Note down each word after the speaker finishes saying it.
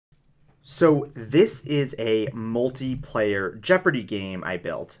So this is a multiplayer Jeopardy game I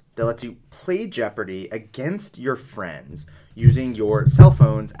built that lets you play Jeopardy against your friends using your cell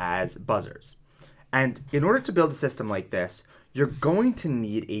phones as buzzers. And in order to build a system like this, you're going to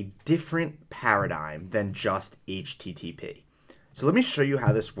need a different paradigm than just HTTP. So let me show you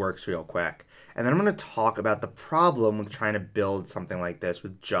how this works real quick. And then I'm going to talk about the problem with trying to build something like this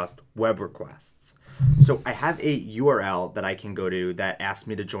with just web requests. So I have a URL that I can go to that asks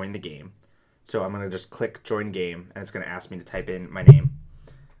me to join the game. So I'm going to just click join game, and it's going to ask me to type in my name,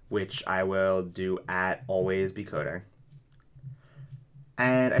 which I will do at always be coding.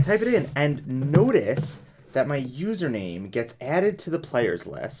 And I type it in, and notice that my username gets added to the players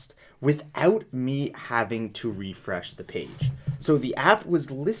list without me having to refresh the page. So the app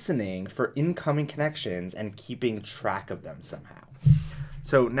was listening for incoming connections and keeping track of them somehow.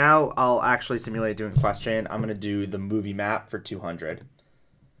 So now I'll actually simulate doing a question. I'm going to do the movie map for 200.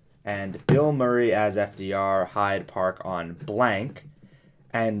 And Bill Murray as FDR, Hyde Park on blank.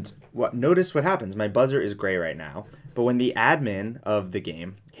 And notice what happens. My buzzer is gray right now. But when the admin of the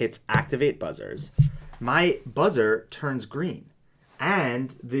game hits activate buzzers, my buzzer turns green.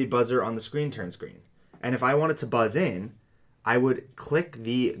 And the buzzer on the screen turns green. And if I wanted to buzz in, I would click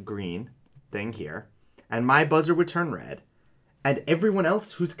the green thing here. And my buzzer would turn red. And everyone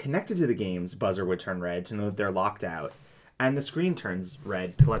else who's connected to the game's buzzer would turn red to know that they're locked out. And the screen turns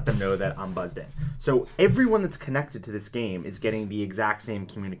red to let them know that I'm buzzed in. So everyone that's connected to this game is getting the exact same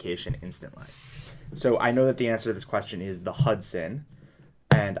communication instantly. So I know that the answer to this question is the Hudson.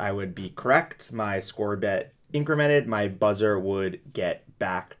 And I would be correct. My score would get incremented. My buzzer would get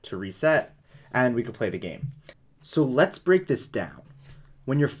back to reset. And we could play the game. So let's break this down.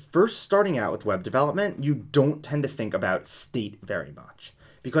 When you're first starting out with web development, you don't tend to think about state very much.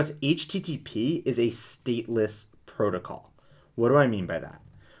 Because HTTP is a stateless protocol. What do I mean by that?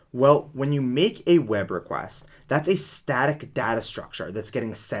 Well, when you make a web request, that's a static data structure that's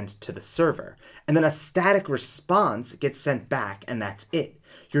getting sent to the server. And then a static response gets sent back, and that's it.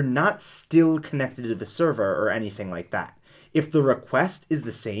 You're not still connected to the server or anything like that. If the request is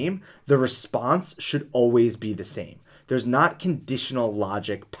the same, the response should always be the same. There's not conditional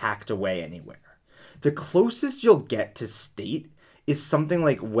logic packed away anywhere. The closest you'll get to state is something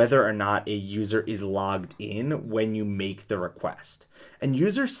like whether or not a user is logged in when you make the request. And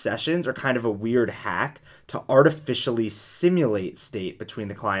user sessions are kind of a weird hack to artificially simulate state between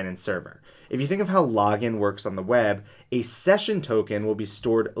the client and server. If you think of how login works on the web, a session token will be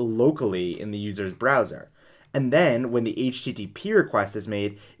stored locally in the user's browser. And then when the HTTP request is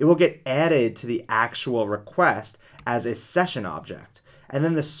made, it will get added to the actual request as a session object. And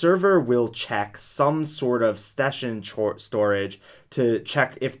then the server will check some sort of session storage to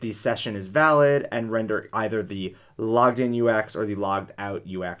check if the session is valid and render either the logged in UX or the logged out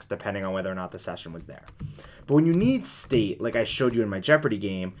UX, depending on whether or not the session was there. But when you need state, like I showed you in my Jeopardy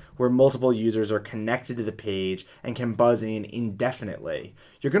game, where multiple users are connected to the page and can buzz in indefinitely,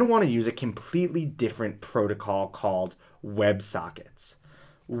 you're going to want to use a completely different protocol called Websockets.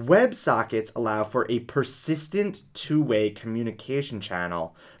 Websockets allow for a persistent two-way communication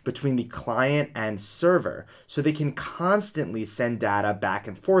channel between the client and server so they can constantly send data back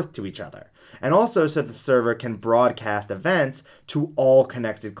and forth to each other. And also so the server can broadcast events to all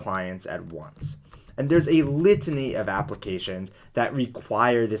connected clients at once. And there's a litany of applications that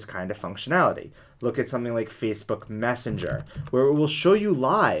require this kind of functionality. Look at something like Facebook Messenger, where it will show you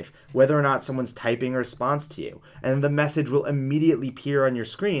live whether or not someone's typing a response to you. And the message will immediately appear on your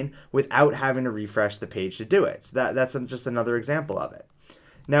screen without having to refresh the page to do it. So that's just another example of it.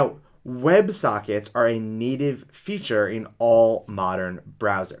 Now, WebSockets are a native feature in all modern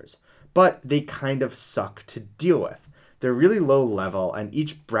browsers, but they kind of suck to deal with. They're really low level, and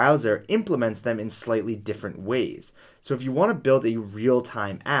each browser implements them in slightly different ways. So if you want to build a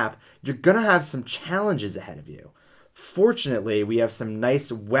real-time app, you're going to have some challenges ahead of you. Fortunately, we have some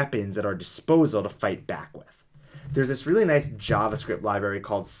nice weapons at our disposal to fight back with. There's this really nice JavaScript library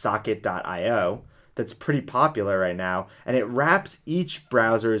called socket.io that's pretty popular right now, and it wraps each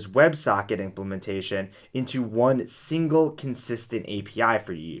browser's WebSocket implementation into one single consistent API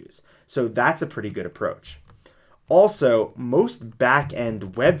for you to use. So that's a pretty good approach. Also, most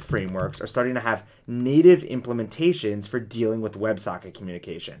back-end web frameworks are starting to have native implementations for dealing with WebSocket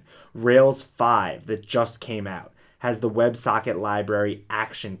communication. Rails 5 that just came out has the WebSocket library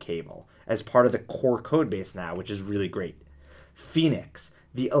action cable as part of the core codebase now, which is really great. Phoenix,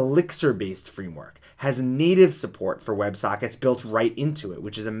 the Elixir-based framework, has native support for WebSockets built right into it,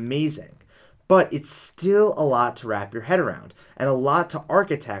 which is amazing. But it's still a lot to wrap your head around and a lot to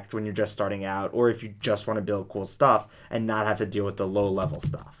architect when you're just starting out or if you just want to build cool stuff and not have to deal with the low-level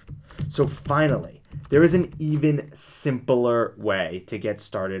stuff. So finally, there is an even simpler way to get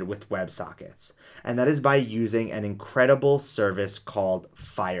started with WebSockets, and that is by using an incredible service called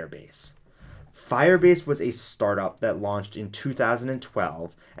Firebase. Firebase was a startup that launched in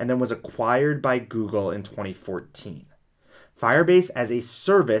 2012 and then was acquired by Google in 2014. Firebase as a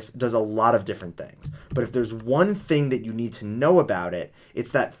service does a lot of different things, but if there's one thing that you need to know about it, it's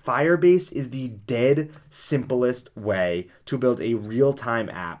that Firebase is the dead simplest way to build a real-time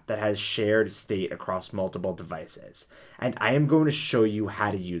app that has shared state across multiple devices. And I am going to show you how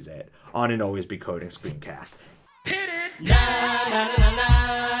to use it on an Always Be Coding screencast. Hit it! Na na na na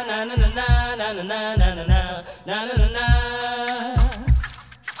na na na na na na na na na na.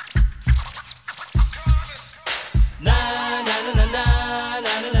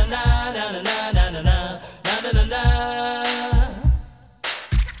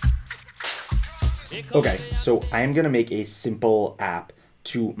 Okay, so I am going to make a simple app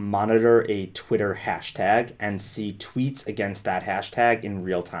to monitor a Twitter hashtag and see tweets against that hashtag in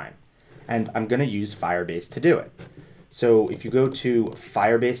real time. And I'm going to use Firebase to do it. So if you go to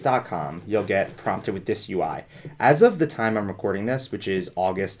firebase.com, you'll get prompted with this UI. As of the time I'm recording this, which is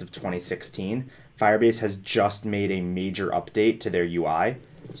August of 2016, Firebase has just made a major update to their UI.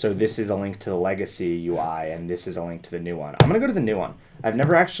 So this is a link to the legacy UI, and this is a link to the new one. I'm going to go to the new one. I've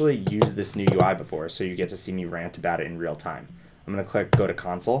never actually used this new UI before, so you get to see me rant about it in real time. I'm going to click Go to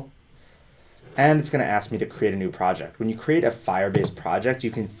Console, and it's going to ask me to create a new project. When you create a Firebase project,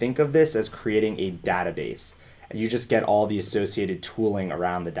 you can think of this as creating a database. And you just get all the associated tooling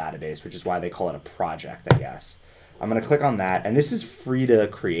around the database, which is why they call it a project, I guess. I'm going to click on that, and this is free to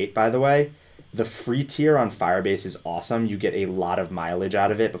create, by the way. The free tier on Firebase is awesome. You get a lot of mileage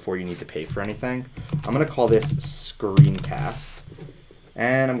out of it before you need to pay for anything. I'm going to call this Screencast,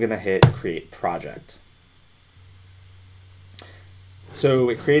 and I'm going to hit Create Project. So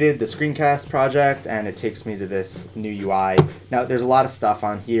it created the Screencast project, and it takes me to this new UI. Now, there's a lot of stuff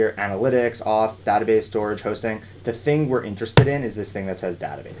on here: analytics, auth, database, storage, hosting. The thing we're interested in is this thing that says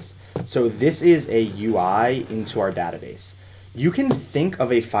database. So this is a UI into our database. You can think of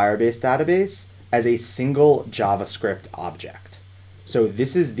a Firebase database as a single JavaScript object. So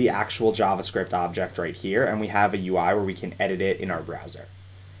this is the actual JavaScript object right here, and we have a UI where we can edit it in our browser.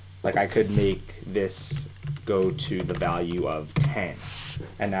 Like I could make this go to the value of 10.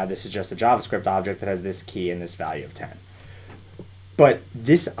 And now this is just a JavaScript object that has this key and this value of 10. But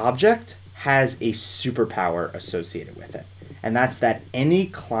this object has a superpower associated with it. And that's that any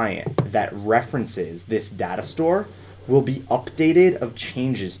client that references this data store will be updated of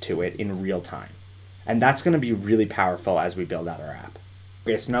changes to it in real time. And that's going to be really powerful as we build out our app.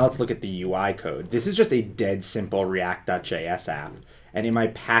 Okay, so now let's look at the UI code. This is just a dead simple React.js app. And in my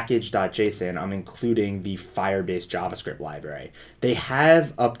package.json, I'm including the Firebase JavaScript library. They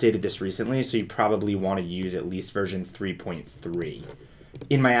have updated this recently, so you probably want to use at least version 3.3.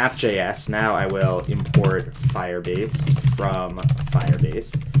 In my app.js, now I will import Firebase from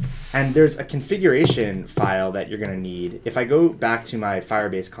Firebase. And there's a configuration file that you're going to need. If I go back to my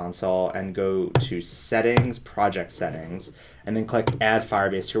Firebase console and go to Settings, Project Settings, and then click Add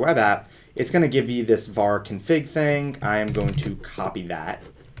Firebase to your web app, it's going to give you this var config thing. I am going to copy that,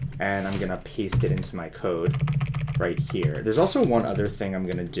 and I'm going to paste it into my code right here. There's also one other thing I'm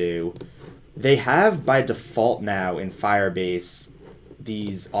going to do. They have, by default now in Firebase,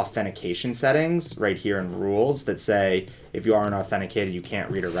 these authentication settings right here in rules that say if you aren't authenticated, you can't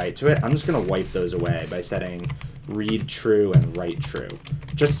read or write to it. I'm just going to wipe those away by setting read true and write true,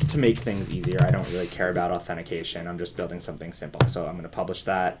 just to make things easier. I don't really care about authentication. I'm just building something simple. So I'm going to publish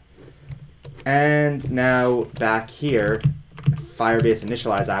that. And now back here, Firebase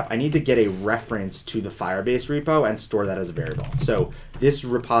initialize app, I need to get a reference to the Firebase repo and store that as a variable. So this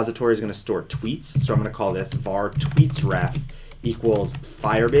repository is going to store tweets. So I'm going to call this var tweetsref equals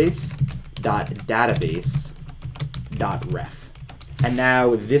firebase.database.ref. And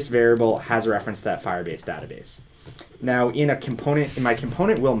now this variable has a reference to that Firebase database. Now in my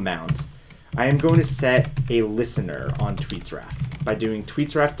component will mount, I am going to set a listener on tweetsref by doing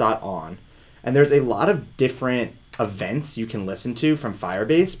tweetsref.on. And there's a lot of different events you can listen to from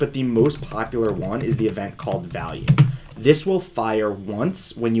Firebase, but the most popular one is the event called value. This will fire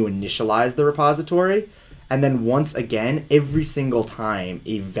once when you initialize the repository, and then once again every single time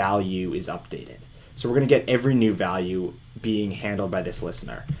a value is updated. So we're going to get every new value being handled by this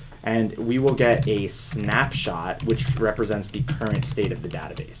listener. And we will get a snapshot, which represents the current state of the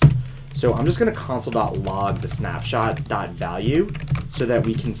database. So I'm just going to console.log the snapshot.value so that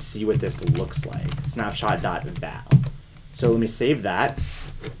we can see what this looks like. Snapshot.val. So let me save that.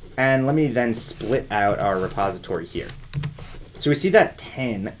 And let me then split out our repository here. So we see that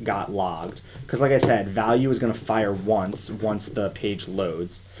 10 got logged because, like I said, value is going to fire once the page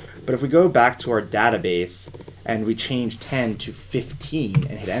loads. But if we go back to our database and we change 10 to 15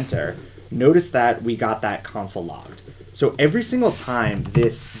 and hit enter, notice that we got that console logged. So every single time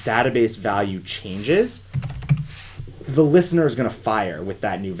this database value changes, the listener is going to fire with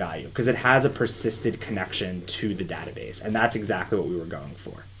that new value because it has a persisted connection to the database. And that's exactly what we were going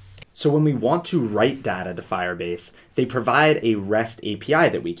for. So when we want to write data to Firebase, they provide a REST API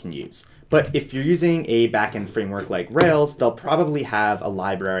that we can use. But if you're using a backend framework like Rails, they'll probably have a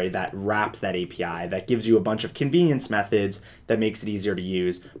library that wraps that API, that gives you a bunch of convenience methods that makes it easier to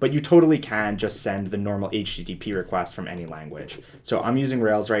use. But you totally can just send the normal HTTP request from any language. So I'm using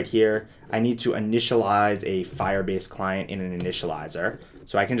Rails right here. I need to initialize a Firebase client in an initializer.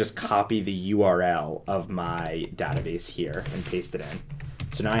 So I can just copy the URL of my database here and paste it in.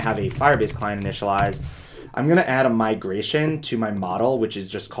 So now I have a Firebase client initialized. I'm going to add a migration to my model, which is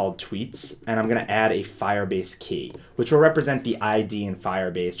just called tweets, and I'm going to add a Firebase key, which will represent the ID in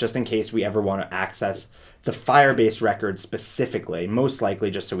Firebase, just in case we ever want to access the Firebase record specifically, most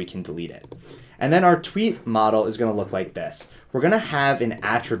likely just so we can delete it. And then our tweet model is going to look like this. We're going to have an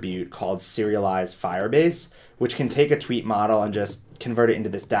attribute called serialized Firebase, which can take a tweet model and just convert it into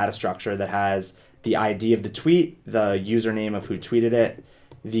this data structure that has the ID of the tweet, the username of who tweeted it,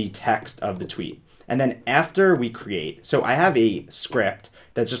 the text of the tweet. And then after we create, so I have a script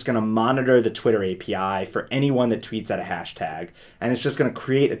that's just going to monitor the Twitter API for anyone that tweets at a hashtag, and it's just going to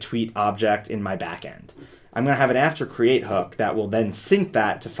create a tweet object in my backend. I'm going to have an after create hook that will then sync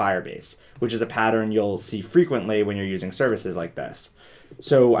that to Firebase, which is a pattern you'll see frequently when you're using services like this.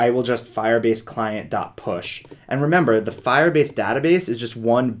 So I will just Firebase client.push. And remember, the Firebase database is just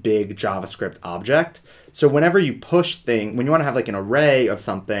one big JavaScript object. So whenever you push when you want to have like an array of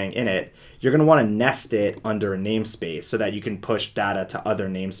something in it, you're going to want to nest it under a namespace so that you can push data to other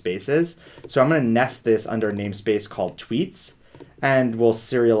namespaces. So I'm going to nest this under a namespace called tweets, and we'll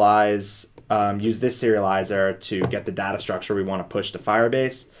serialize, use this serializer to get the data structure we want to push to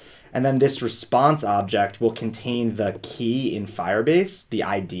Firebase. And then this response object will contain the key in Firebase, the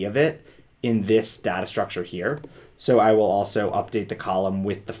ID of it, in this data structure here. So I will also update the column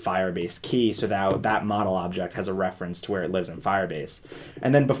with the Firebase key so that that model object has a reference to where it lives in Firebase.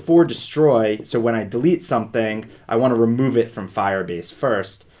 And then before destroy, so when I delete something, I want to remove it from Firebase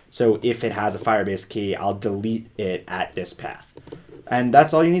first. So if it has a Firebase key, I'll delete it at this path. And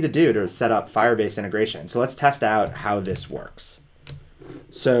that's all you need to do to set up Firebase integration. So let's test out how this works.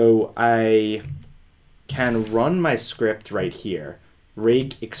 So I can run my script right here.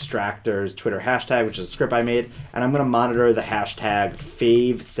 Rake extractors Twitter hashtag, which is a script I made, and I'm going to monitor the hashtag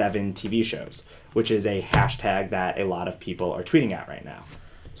fave7 TV shows, which is a hashtag that a lot of people are tweeting at right now.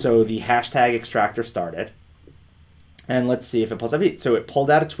 So the hashtag extractor started, and let's see if it pulls out a tweet. So it pulled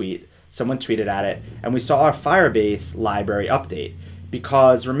out a tweet, someone tweeted at it, and we saw our Firebase library update,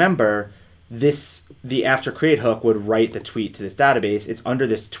 because remember, the after create hook would write the tweet to this database. It's under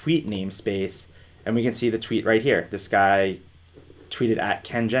this tweet namespace, and we can see the tweet right here. This guy tweeted at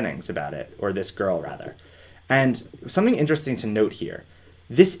Ken Jennings about it, or this girl rather. And something interesting to note here,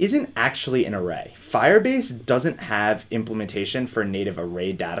 this isn't actually an array. Firebase doesn't have implementation for native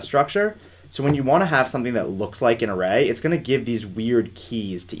array data structure. So when you want to have something that looks like an array, it's going to give these weird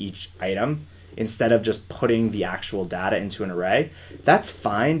keys to each item instead of just putting the actual data into an array. That's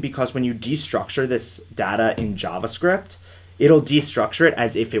fine, because when you destructure this data in JavaScript, it'll destructure it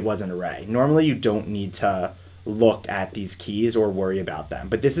as if it was an array. Normally you don't need to look at these keys or worry about them,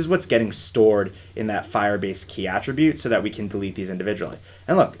 but this is what's getting stored in that Firebase key attribute so that we can delete these individually.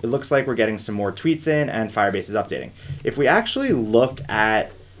 And look, it looks like we're getting some more tweets in and Firebase is updating. If we actually look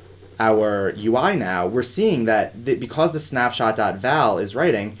at our UI now, we're seeing that because the snapshot.val is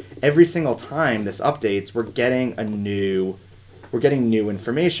writing, every single time this updates, we're getting new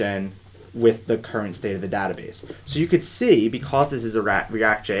information with the current state of the database. So you could see, because this is a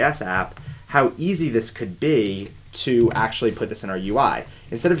React.js app, how easy this could be to actually put this in our UI.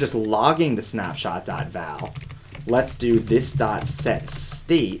 Instead of just logging the snapshot.val, let's do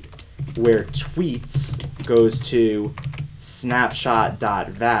this.setState, where tweets goes to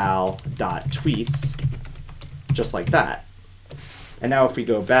snapshot.val.tweets, just like that. And now if we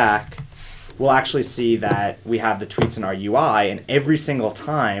go back, we'll actually see that we have the tweets in our UI, and every single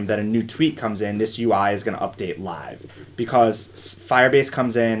time that a new tweet comes in, this UI is going to update live, because Firebase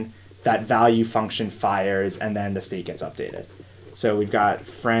comes in, that value function fires, and then the state gets updated. So we've got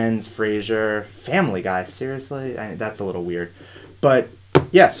Friends, Frasier, Family Guy. Seriously? That's a little weird. But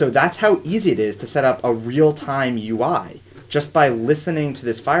yeah, so that's how easy it is to set up a real-time UI just by listening to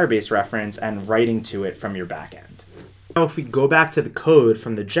this Firebase reference and writing to it from your backend. Now, if we go back to the code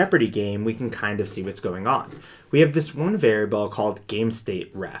from the Jeopardy game, we can kind of see what's going on. We have this one variable called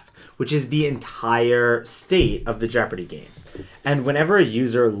GameStateRef, which is the entire state of the Jeopardy game. And whenever a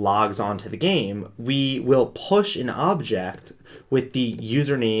user logs onto the game, we will push an object with the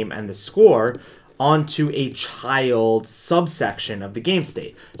username and the score onto a child subsection of the game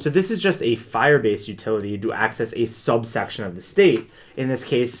state. So this is just a Firebase utility to access a subsection of the state, in this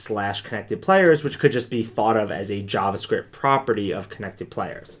case /connected players, which could just be thought of as a JavaScript property of connected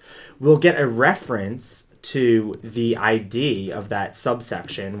players. We'll get a reference to the ID of that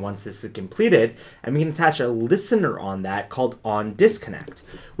subsection once this is completed, and we can attach a listener on that called onDisconnect,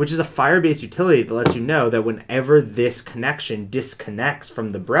 which is a Firebase utility that lets you know that whenever this connection disconnects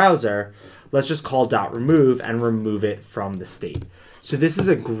from the browser, let's just call .remove and remove it from the state. So this is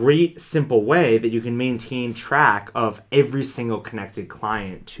a great simple way that you can maintain track of every single connected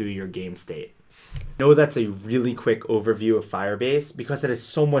client to your game state. I know that's a really quick overview of Firebase because it has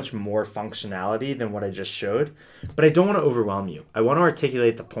so much more functionality than what I just showed, but I don't want to overwhelm you. I want to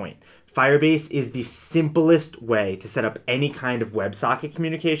articulate the point. Firebase is the simplest way to set up any kind of WebSocket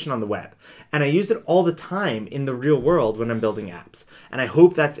communication on the web. And I use it all the time in the real world when I'm building apps. And I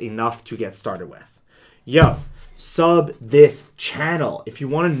hope that's enough to get started with. Yo, sub this channel if you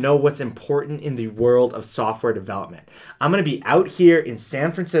want to know what's important in the world of software development. I'm going to be out here in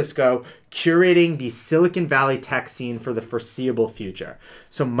San Francisco curating the Silicon Valley tech scene for the foreseeable future.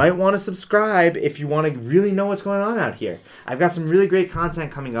 So might want to subscribe if you want to really know what's going on out here. I've got some really great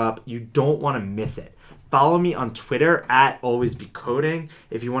content coming up. You don't want to miss it. Follow me on Twitter at AlwaysBeCoding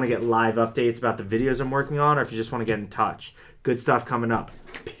if you want to get live updates about the videos I'm working on or if you just want to get in touch. Good stuff coming up.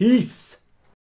 Peace.